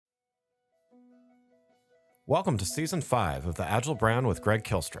Welcome to Season 5 of the Agile Brand with Greg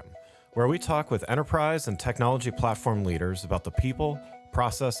Kilstrom, where we talk with enterprise and technology platform leaders about the people,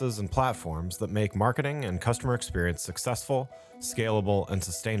 processes, and platforms that make marketing and customer experience successful, scalable, and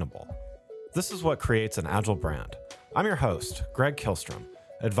sustainable. This is what creates an Agile brand. I'm your host, Greg Kilstrom,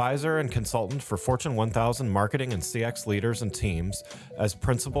 advisor and consultant for Fortune 1000 marketing and CX leaders and teams as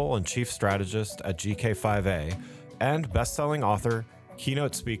principal and chief strategist at GK5A, and best-selling author,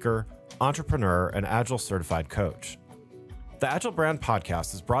 keynote speaker, entrepreneur, and Agile certified coach. The Agile Brand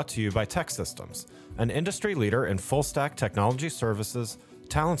podcast is brought to you by TEKsystems, an industry leader in full-stack technology services,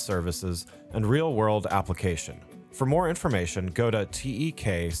 talent services, and real-world application. For more information, go to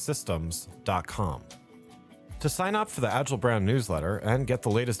teksystems.com. To sign up for the Agile Brand newsletter and get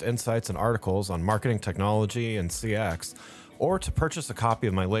the latest insights and articles on marketing technology and CX, or to purchase a copy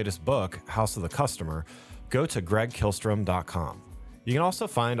of my latest book, House of the Customer, go to gregkilstrom.com. You can also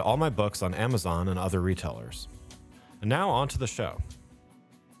find all my books on Amazon and other retailers. And now on to the show.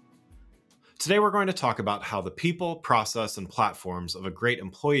 Today we're going to talk about how the people, process, and platforms of a great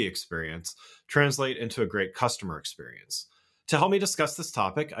employee experience translate into a great customer experience. To help me discuss this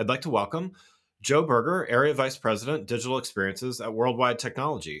topic, I'd like to welcome Joe Berger, Area Vice President, Digital Experiences at Worldwide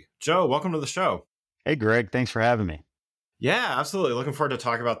Technology. Joe, welcome to the show. Hey, Greg. Thanks for having me. Yeah, absolutely. Looking forward to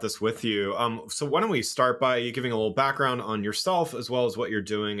talking about this with you. So why don't we start by you giving a little background on yourself as well as what you're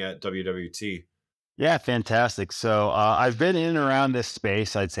doing at WWT? Yeah, fantastic. So I've been in and around this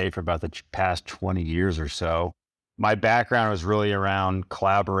space, I'd say, for about the past 20 years or so. My background was really around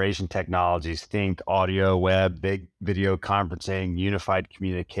collaboration technologies, think audio, web, big video conferencing, unified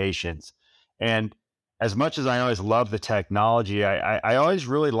communications. And as much as I always loved the technology, I always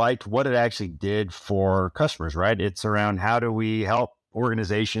really liked what it actually did for customers, right? It's around how do we help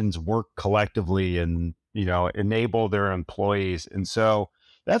organizations work collectively and, enable their employees. And so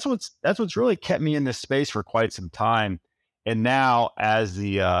that's what's really kept me in this space for quite some time. And now as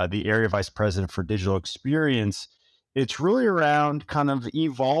the area vice president for digital experience, it's really around kind of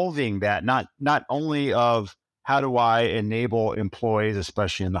evolving that, not only of how do I enable employees,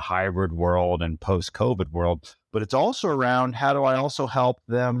 especially in the hybrid world and post-COVID world, but it's also around how do I also help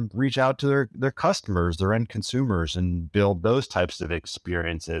them reach out to their customers, their end consumers, and build those types of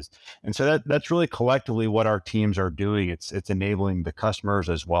experiences. And so that's really collectively what our teams are doing. It's enabling the customers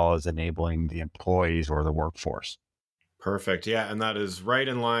as well as enabling the employees or the workforce. Perfect. Yeah, and that is right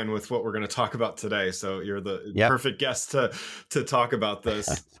in line with what we're going to talk about today. So you're the Yep. perfect guest to talk about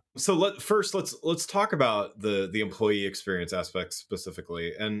this. So let's talk about the employee experience aspect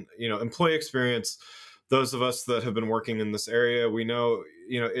specifically. And employee experience, those of us that have been working in this area, we know,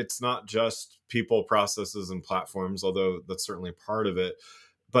 it's not just people, processes, and platforms, although that's certainly part of it,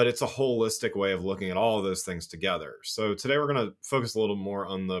 but it's a holistic way of looking at all of those things together. So today we're going to focus a little more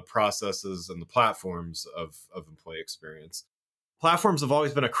on the processes and the platforms of employee experience. Platforms have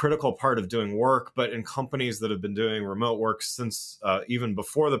always been a critical part of doing work, but in companies that have been doing remote work since even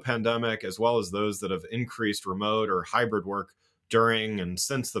before the pandemic, as well as those that have increased remote or hybrid work during and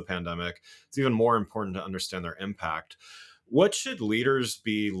since the pandemic, it's even more important to understand their impact. What should leaders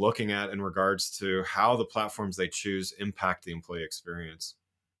be looking at in regards to how the platforms they choose impact the employee experience?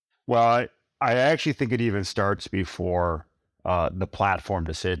 Well, I actually think it even starts before the platform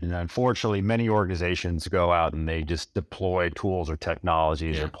decision. Unfortunately, many organizations go out and they just deploy tools or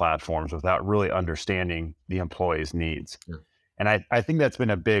technologies or platforms without really understanding the employee's needs. Yeah. And I think that's been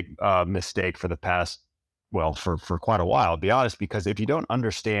a big mistake for the past, well, for quite a while, to be honest, because if you don't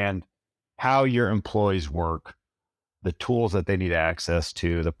understand how your employees work, the tools that they need access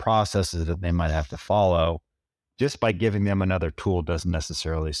to, the processes that they might have to follow, just by giving them another tool doesn't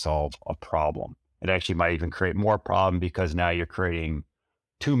necessarily solve a problem. It actually might even create more problem because now you're creating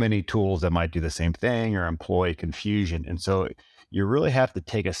too many tools that might do the same thing or employee confusion. And so you really have to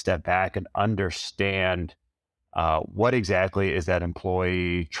take a step back and understand what exactly is that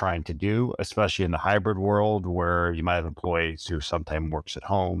employee trying to do, especially in the hybrid world where you might have employees who sometimes works at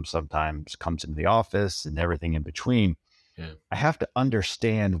home, sometimes comes into the office and everything in between. Yeah. I have to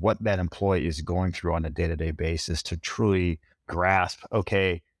understand what that employee is going through on a day-to-day basis to truly grasp,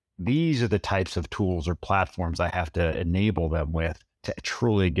 okay, these are the types of tools or platforms I have to enable them with to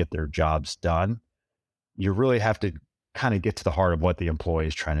truly get their jobs done. You really have to kind of get to the heart of what the employee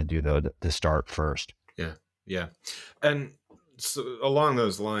is trying to do, though, to start first. Yeah. Yeah. And so along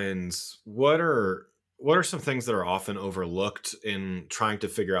those lines, what are some things that are often overlooked in trying to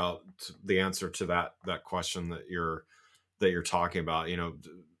figure out the answer to that question that you're talking about?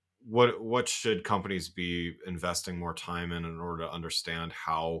 What should companies be investing more time in order to understand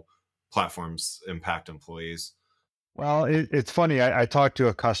how platforms impact employees? Well, it's funny. I talked to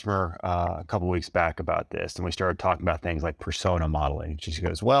a customer a couple weeks back about this, and we started talking about things like persona modeling. She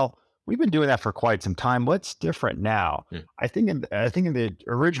goes, "Well, we've been doing that for quite some time. What's different now?" Yeah. I think in the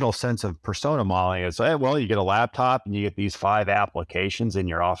original sense of persona modeling, it's well, you get a laptop and you get these 5 applications, and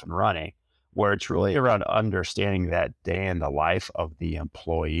you're off and running. Where it's really around understanding that day in the life of the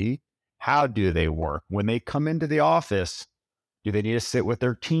employee. How do they work when they come into the office? Do they need to sit with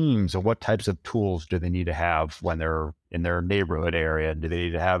their teams, or what types of tools do they need to have when they're in their neighborhood area? Do they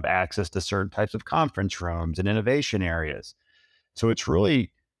need to have access to certain types of conference rooms and innovation areas? So it's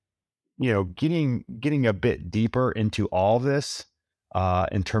really, getting a bit deeper into all this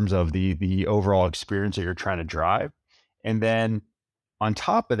in terms of the overall experience that you're trying to drive. And then on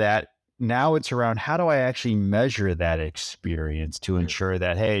top of that, now it's around how do I actually measure that experience to Yeah. ensure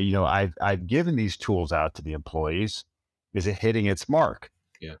that, hey, I've given these tools out to the employees. Is it hitting its mark?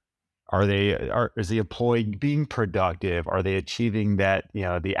 Yeah. Is the employee being productive? Are they achieving that,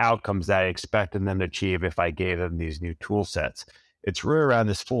 the outcomes that I expected them to achieve if I gave them these new tool sets? It's really around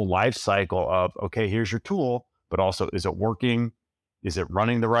this full life cycle of, okay, here's your tool, but also, is it working? Is it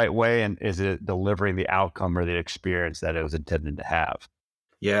running the right way? And is it delivering the outcome or the experience that it was intended to have?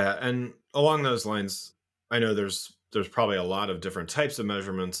 Yeah, and along those lines, I know there's probably a lot of different types of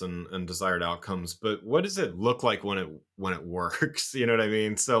measurements and desired outcomes, but what does it look like when it works? You know what I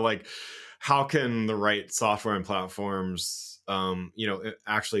mean? So like, how can the right software and platforms,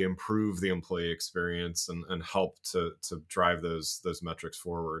 actually improve the employee experience and help to drive those metrics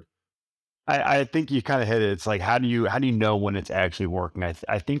forward? I think you kind of hit it. It's like, how do you know when it's actually working?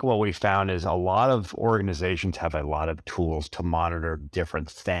 I think what we found is a lot of organizations have a lot of tools to monitor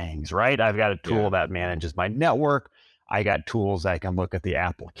different things, right? I've got a tool Yeah. that manages my network. I got tools I can look at the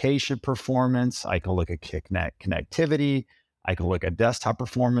application performance. I can look at connectivity. I can look at desktop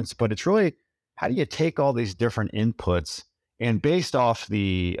performance. But it's really, how do you take all these different inputs, and based off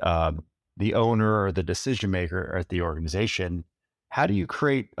the owner or the decision maker at the organization, how do you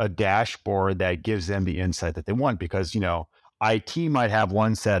create a dashboard that gives them the insight that they want? Because, IT might have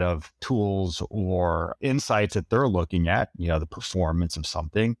one set of tools or insights that they're looking at, the performance of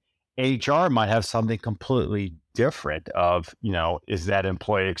something. HR might have something completely different of, is that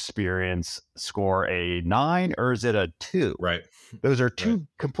employee experience score a 9 or is it a 2? Right. Those are Right. two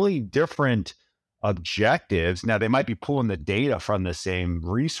completely different objectives. Now, they might be pulling the data from the same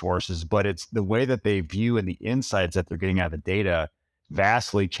resources, but it's the way that they view and the insights that they're getting out of the data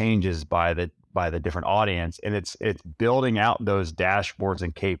vastly changes by the different audience. And it's building out those dashboards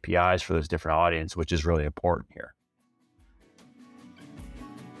and KPIs for those different audience, which is really important here.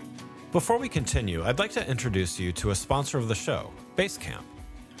 Before we continue, I'd like to introduce you to a sponsor of the show, Basecamp.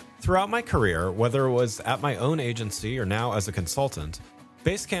 Throughout my career, whether it was at my own agency or now as a consultant,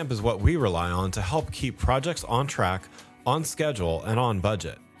 Basecamp is what we rely on to help keep projects on track, on schedule, and on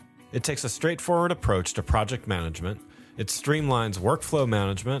budget. It takes a straightforward approach to project management. It streamlines workflow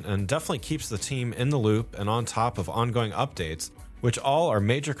management and definitely keeps the team in the loop and on top of ongoing updates, which all are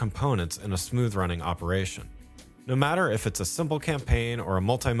major components in a smooth running operation. No matter if it's a simple campaign or a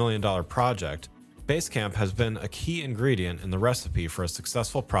multi-million-dollar project, Basecamp has been a key ingredient in the recipe for a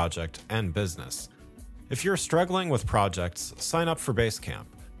successful project and business. If you're struggling with projects, sign up for Basecamp.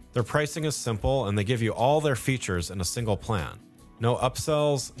 Their pricing is simple and they give you all their features in a single plan. No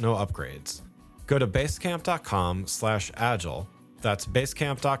upsells, no upgrades. Go to basecamp.com/agile. That's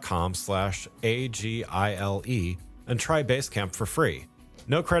basecamp.com/AGILE and try Basecamp for free.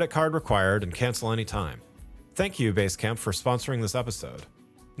 No credit card required and cancel anytime. Thank you, Basecamp, for sponsoring this episode.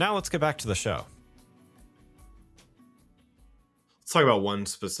 Now let's get back to the show. Let's talk about one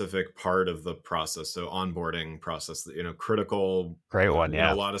specific part of the process. So onboarding process, critical. Great one. A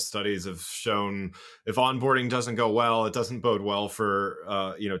Yeah. lot of studies have shown if onboarding doesn't go well, it doesn't bode well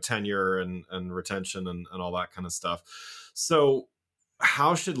for, tenure and retention and all that kind of stuff. So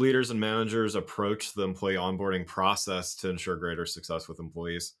how should leaders and managers approach the employee onboarding process to ensure greater success with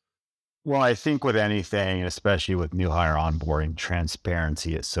employees? Well, I think with anything, especially with new hire onboarding,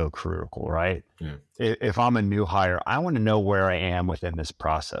 transparency is so critical, right? Yeah. If I'm a new hire, I want to know where I am within this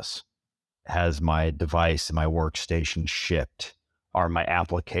process. Has my device and my workstation shipped? Are my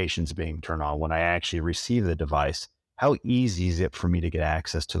applications being turned on when I actually receive the device? How easy is it for me to get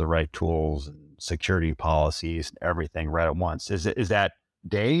access to the right tools and security policies and everything right at once? Is that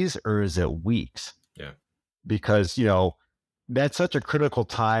days or is it weeks? Yeah. Because that's such a critical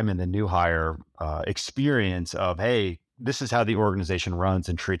time in the new hire experience of, hey, this is how the organization runs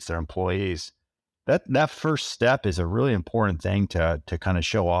and treats their employees. That first step is a really important thing to kind of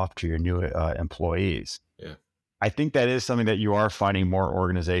show off to your new employees. Yeah. I think that is something that you are finding more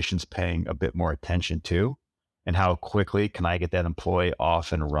organizations paying a bit more attention to. and how quickly can I get that employee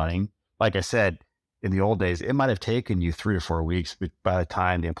off and running. Like I said, in the old days, it might have taken you 3 or 4 weeks, but by the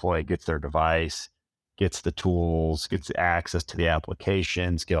time the employee gets their device, gets the tools, gets access to the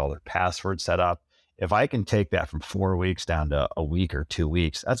applications, get all their passwords set up. If I can take that from 4 weeks down to a week or 2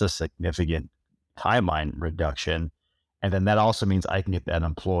 weeks, that's a significant timeline reduction. And then that also means I can get that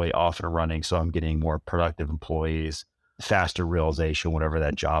employee off and running. So I'm getting more productive employees, faster realization, whatever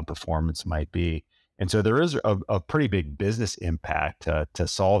that job performance might be. And so there is a pretty big business impact to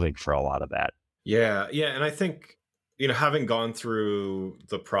solving for a lot of that. Yeah, yeah, and I think having gone through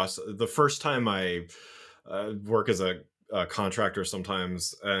the process, the first time I work as a contractor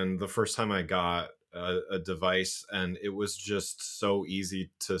sometimes, and the first time I got a device, and it was just so easy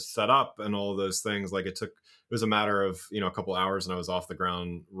to set up and all of those things. Like it was a matter of a couple hours, and I was off the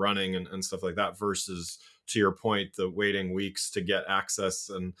ground running and stuff like that. Versus, to your point, the waiting weeks to get access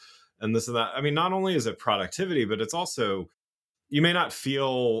and this and that. I mean, not only is it productivity, but it's also, you may not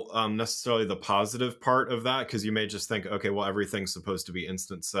feel necessarily the positive part of that, because you may just think, okay, well, everything's supposed to be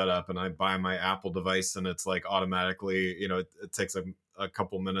instant setup, and I buy my Apple device and it's like automatically, it takes a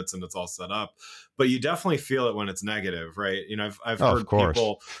couple minutes and it's all set up. But you definitely feel it when it's negative, right? I've Oh, of heard course.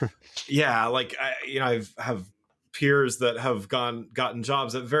 people, yeah, like I've have peers that have gotten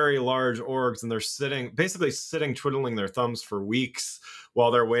jobs at very large orgs, and they're basically sitting twiddling their thumbs for weeks while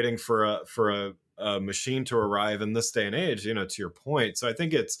they're waiting for a machine to arrive in this day and age, to your point. So I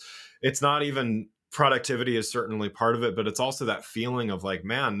think it's not even, productivity is certainly part of it, but it's also that feeling of like,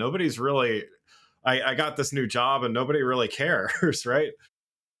 man, nobody's really, I got this new job and nobody really cares. Right.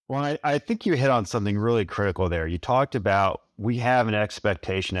 Well, I think you hit on something really critical there. You talked about we have an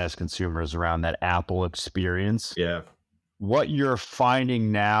expectation as consumers around that Apple experience. Yeah. What you're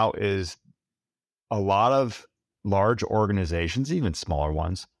finding now is a lot of large organizations, even smaller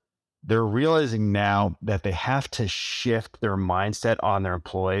ones, they're realizing now that they have to shift their mindset on their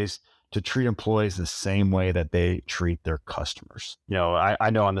employees to treat employees the same way that they treat their customers. I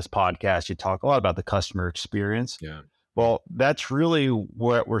know on this podcast, you talk a lot about the customer experience. Yeah. Well, that's really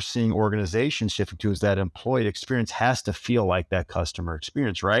what we're seeing organizations shifting to, is that employee experience has to feel like that customer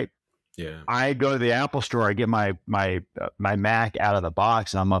experience, right? Yeah. I go to the Apple store, I get my Mac out of the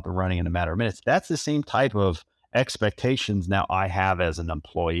box, and I'm up and running in a matter of minutes. That's the same type of expectations now I have as an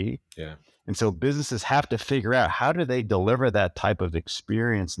employee. Yeah. And so businesses have to figure out, how do they deliver that type of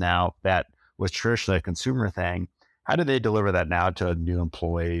experience now that was traditionally a consumer thing? How do they deliver that now to new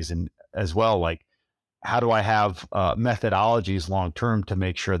employees? And as well, like, how do I have methodologies long term to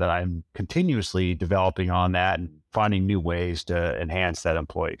make sure that I'm continuously developing on that and finding new ways to enhance that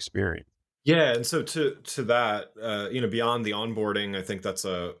employee experience? Yeah, and so to that, beyond the onboarding, I think that's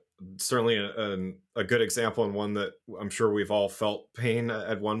certainly a good example, and one that I'm sure we've all felt pain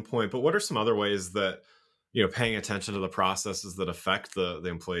at one point. But what are some other ways that paying attention to the processes that affect the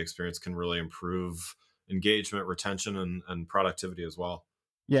employee experience can really improve engagement, retention, and productivity as well?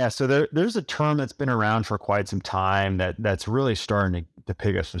 Yeah, so there's a term that's been around for quite some time that's really starting to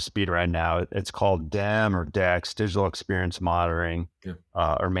pick up some speed right now. It's called DEM or DEX, Digital Experience Monitoring, Yeah.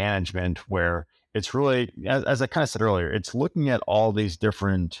 or Management, where it's really, as I kind of said earlier, it's looking at all these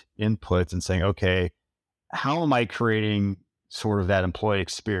different inputs and saying, okay, how am I creating sort of that employee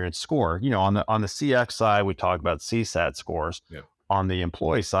experience score? On the CX side, we talk about CSAT scores. Yeah. On the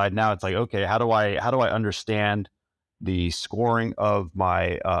employee side, now it's like, okay, how do I understand the scoring of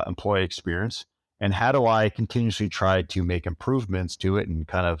my employee experience, and how do I continuously try to make improvements to it, and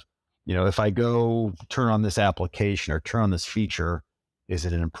kind of, if I go turn on this application or turn on this feature, is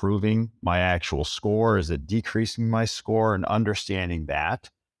it improving my actual score? Is it decreasing my score? And understanding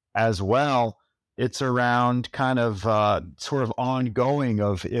that as well. It's around kind of sort of ongoing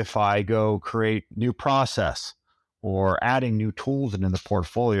of, if I go create new process or adding new tools into the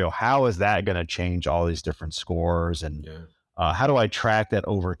portfolio, how is that going to change all these different scores? And Yeah. how do I track that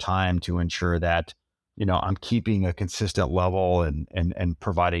over time to ensure that, I'm keeping a consistent level and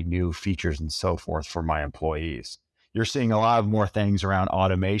providing new features and so forth for my employees? You're seeing a lot of more things around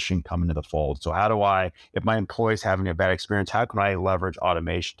automation come into the fold. So how do I, if my employee's having a bad experience, how can I leverage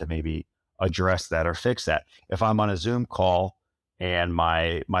automation to maybe address that or fix that? If I'm on a Zoom call and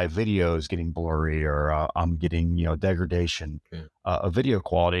my video is getting blurry, or I'm getting degradation Yeah. of video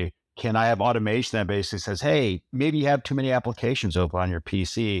quality, can I have automation that basically says, hey, maybe you have too many applications open on your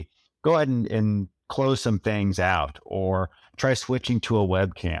PC, go ahead and close some things out, or try switching to a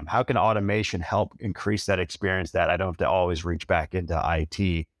webcam? How can automation help increase that experience, that I don't have to always reach back into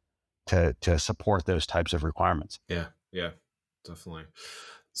IT to support those types of requirements? Yeah. Yeah. Definitely.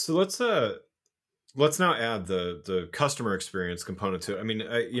 So let's now add the customer experience component to it. I mean,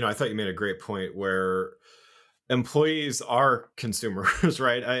 I thought you made a great point where employees are consumers,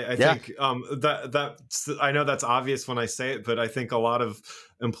 right? I Yeah. think I know that's obvious when I say it, but I think a lot of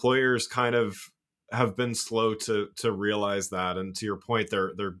employers kind of have been slow to realize that. And to your point,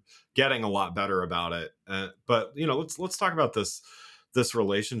 they're getting a lot better about it. But let's talk about this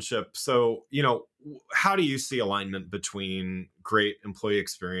relationship. So how do you see alignment between great employee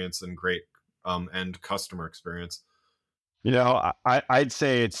experience and great end customer experience? I'd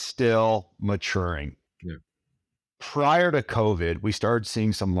say it's still maturing. Yeah. Prior to COVID, we started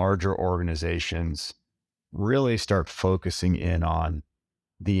seeing some larger organizations really start focusing in on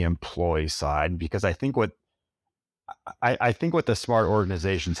the employee side, because I think what the smart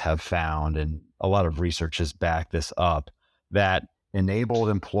organizations have found, and a lot of research has backed this up, that enabled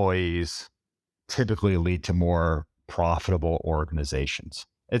employees typically lead to more profitable organizations.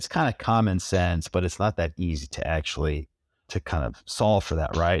 It's kind of common sense, but it's not that easy to actually to kind of solve for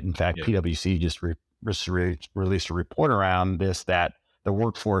that, right? In fact, Yeah. PwC just released a report around this, that the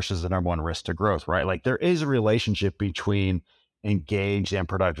workforce is the number one risk to growth, right? Like, there is a relationship between engaged and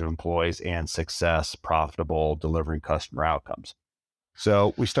productive employees and success, profitable, delivering customer outcomes.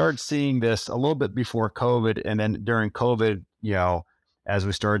 So we started seeing this a little bit before COVID. And then during COVID, as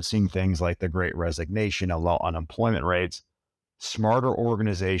we started seeing things like the great resignation and low unemployment rates, smarter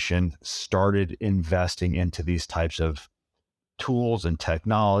organizations started investing into these types of tools and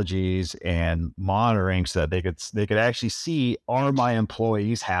technologies and monitoring, so that they could actually see, are my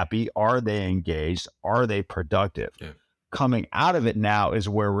employees happy? Are they engaged? Are they productive? Yeah. Coming out of it now is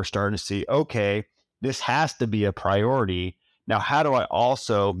where we're starting to see, okay, this has to be a priority. Now, how do I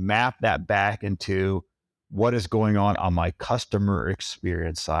also map that back into what is going on my customer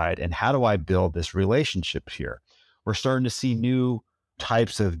experience side? And how do I build this relationship here? We're starting to see new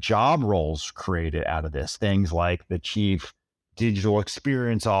types of job roles created out of this. Things like the chief digital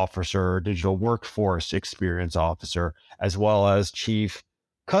experience officer, digital workforce experience officer, as well as chief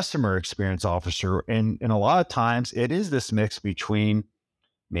customer experience officer. And a lot of times it is this mix between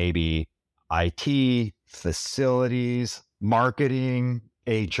maybe IT, facilities, marketing,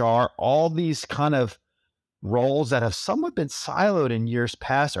 HR, all these kind of roles that have somewhat been siloed in years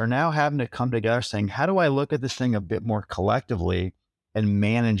past are now having to come together, saying, how do I look at this thing a bit more collectively and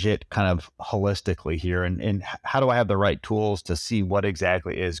manage it kind of holistically here? And how do I have the right tools to see what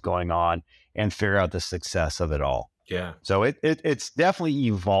exactly is going on and figure out the success of it all? Yeah. So it's definitely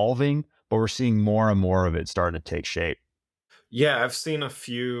evolving, but we're seeing more and more of it starting to take shape. Yeah, I've seen a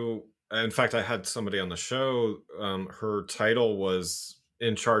few. In fact, I had somebody on the show. Her title was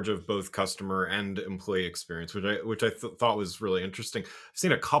in charge of both customer and employee experience, which I thought was really interesting. I've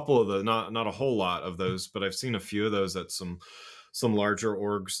seen a couple of those, not a whole lot of those, but I've seen a few of those at some larger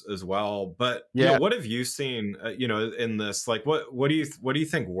orgs as well. But Yeah. what have you seen? In this, like, what do you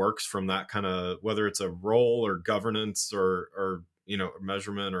think works from that kind of, whether it's a role or governance or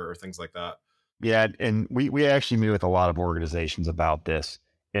measurement or things like that? Yeah, and we actually meet with a lot of organizations about this.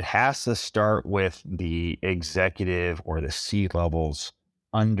 It has to start with the executive or the C levels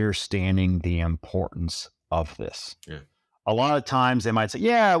understanding the importance of this. Yeah. A lot of times they might say,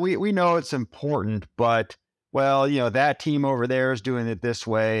 yeah, we know it's important, but well, that team over there is doing it this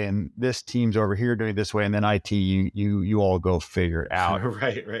way, and this team's over here doing it this way, and then IT, you all go figure it out.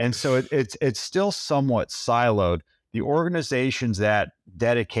 Right. And so it's still somewhat siloed. The organizations that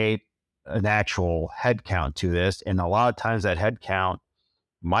dedicate an actual headcount to this, and a lot of times that headcount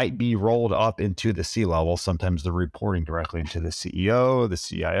might be rolled up into the C level. Sometimes they're reporting directly into the CEO, the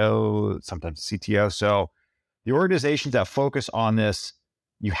CIO, sometimes the CTO. So the organizations that focus on this,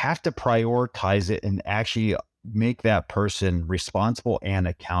 you have to prioritize it and actually make that person responsible and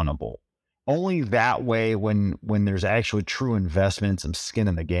accountable. Only that way, when there's actually true investment, some skin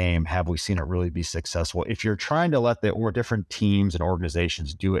in the game, have we seen it really be successful. If you're trying to let or different teams and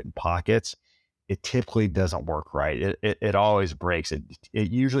organizations do it in pockets, it typically doesn't work right. It always breaks. It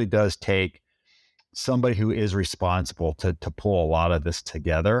usually does take somebody who is responsible to pull a lot of this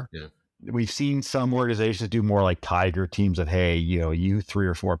together. Yeah. We've seen some organizations do more like tiger teams of, hey, you 3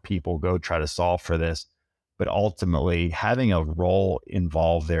 or 4 people go try to solve for this. But ultimately, having a role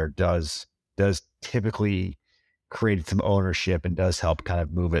involved there does typically create some ownership and does help kind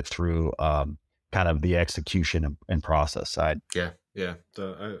of move it through kind of the execution and process side. Yeah.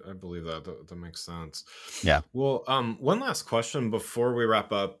 I believe that makes sense. Yeah. Well, one last question before we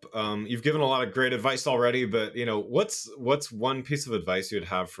wrap up. You've given a lot of great advice already, but what's one piece of advice you'd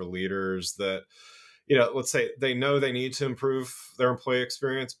have for leaders that, let's say they know they need to improve their employee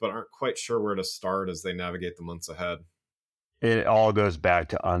experience, but aren't quite sure where to start as they navigate the months ahead? It all goes back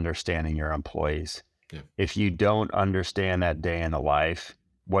to understanding your employees. Yeah. If you don't understand that day in the life,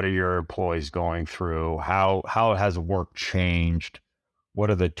 What are your employees going through? How has work changed? What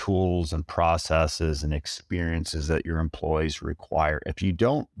are the tools and processes and experiences that your employees require? If you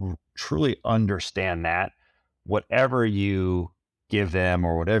don't truly understand that, whatever you give them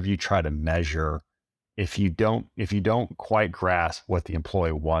or whatever you try to measure, if you don't quite grasp what the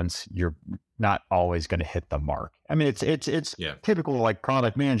employee wants, you're not always going to hit the mark. I mean, it's Yeah. typical like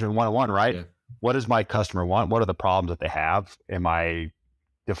product management 101, right? Yeah. What does my customer want? What are the problems that they have? Am I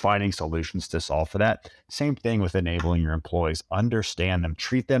defining solutions to solve for that? Same thing with enabling your employees. Understand them,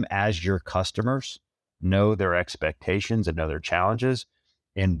 treat them as your customers, know their expectations and know their challenges,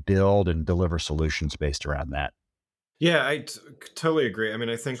 and build and deliver solutions based around that. Yeah, totally agree. I mean,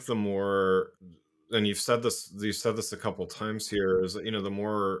 I think the more, and you've said this a couple times here, is, the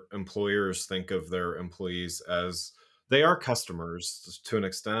more employers think of their employees as they are customers to an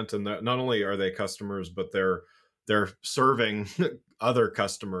extent, and that not only are they customers, but they're serving other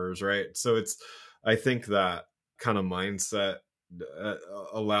customers, right? So I think that kind of mindset uh,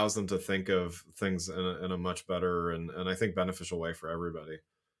 allows them to think of things in a much better and I think beneficial way for everybody.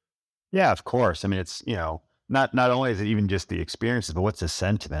 Yeah, of course. I mean, it's, not only is it even just the experiences, but what's the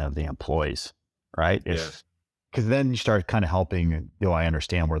sentiment of the employees, right? Yeah, Because then you start kind of helping, do I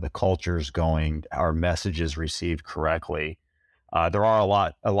understand where the culture is going? Are messages received correctly? There are a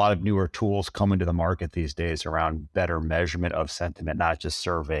lot of newer tools coming to the market these days around better measurement of sentiment, not just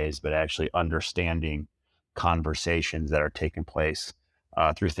surveys, but actually understanding conversations that are taking place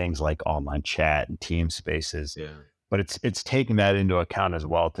through things like online chat and team spaces. yeah. But it's taking that into account as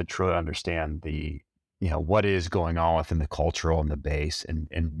well to truly understand what is going on within the cultural and the base, and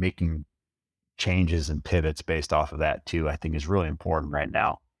making changes and pivots based off of that too, I think is really important right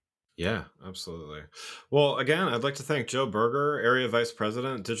now. Yeah, absolutely. Well, again, I'd like to thank Joe Berger, Area Vice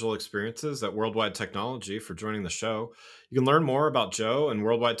President, Digital Experiences at Worldwide Technology, for joining the show. You can learn more about Joe and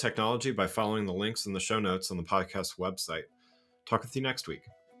Worldwide Technology by following the links in the show notes on the podcast website. Talk with you next week.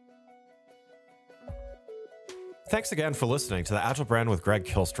 Thanks again for listening to the Agile Brand with Greg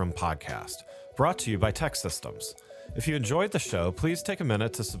Kihlstrom podcast, brought to you by Tech Systems. If you enjoyed the show, please take a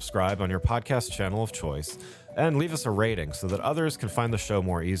minute to subscribe on your podcast channel of choice and leave us a rating so that others can find the show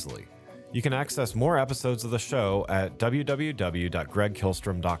more easily. You can access more episodes of the show at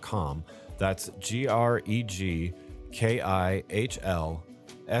www.gregkihlstrom.com. That's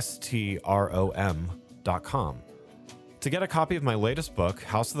GregKihlstrom.com. To get a copy of my latest book,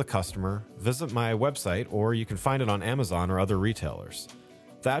 House of the Customer, visit my website, or you can find it on Amazon or other retailers.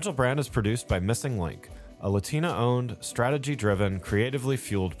 The Agile Brand is produced by Missing Link, a Latina-owned, strategy-driven, creatively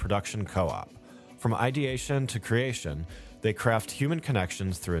fueled production co-op. From ideation to creation, they craft human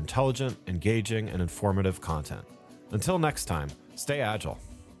connections through intelligent, engaging, and informative content. Until next time, stay agile.